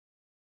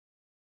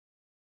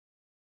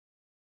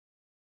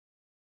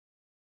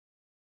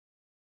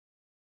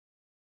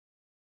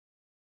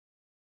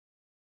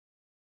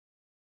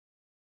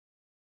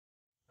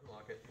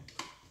pocket.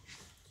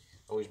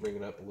 Always bring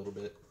it up a little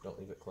bit, don't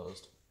leave it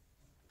closed.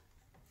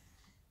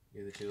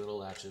 Do the two little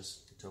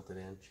latches to tilt it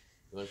in.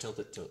 You want to tilt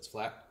it till it's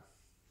flat,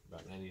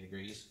 about 90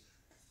 degrees.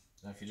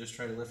 Now if you just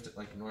try to lift it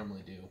like you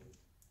normally do,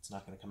 it's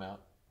not going to come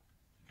out.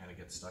 It kind of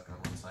gets stuck on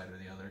one side or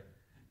the other.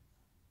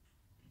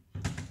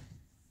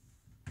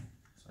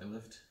 So I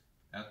lift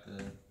at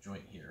the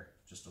joint here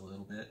just a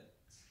little bit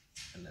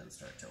and then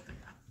start tilting.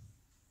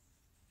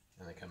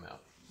 And they come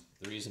out.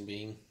 The reason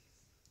being,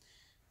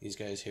 these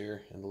guys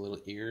here and the little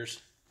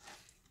ears,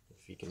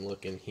 if you can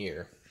look in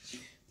here,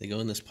 they go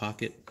in this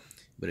pocket,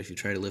 but if you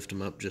try to lift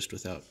them up just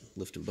without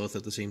lifting both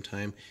at the same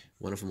time,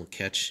 one of them will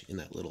catch in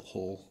that little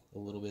hole a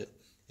little bit,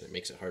 and it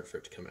makes it hard for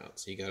it to come out.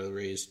 So you gotta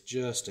raise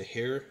just a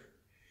hair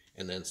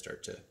and then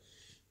start to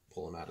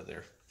pull them out of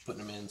there.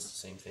 Putting them in, it's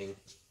the same thing.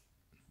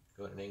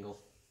 Go at an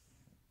angle,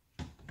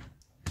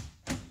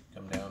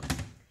 come down,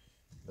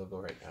 they'll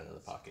go right down in the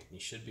pocket. You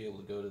should be able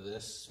to go to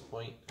this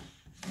point.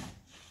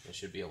 It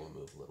should be able to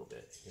move a little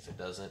bit. If it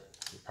doesn't,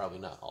 you're probably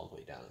not all the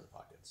way down in the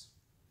pockets.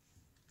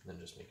 And then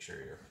just make sure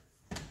you're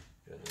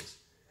doing these,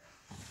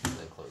 and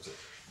then close it.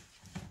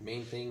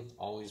 Main thing,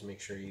 always make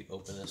sure you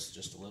open this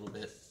just a little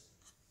bit.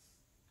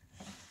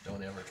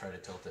 Don't ever try to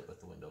tilt it with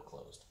the window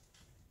closed.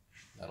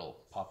 That'll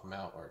pop them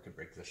out, or it could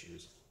break the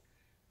shoes.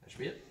 That should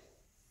be it.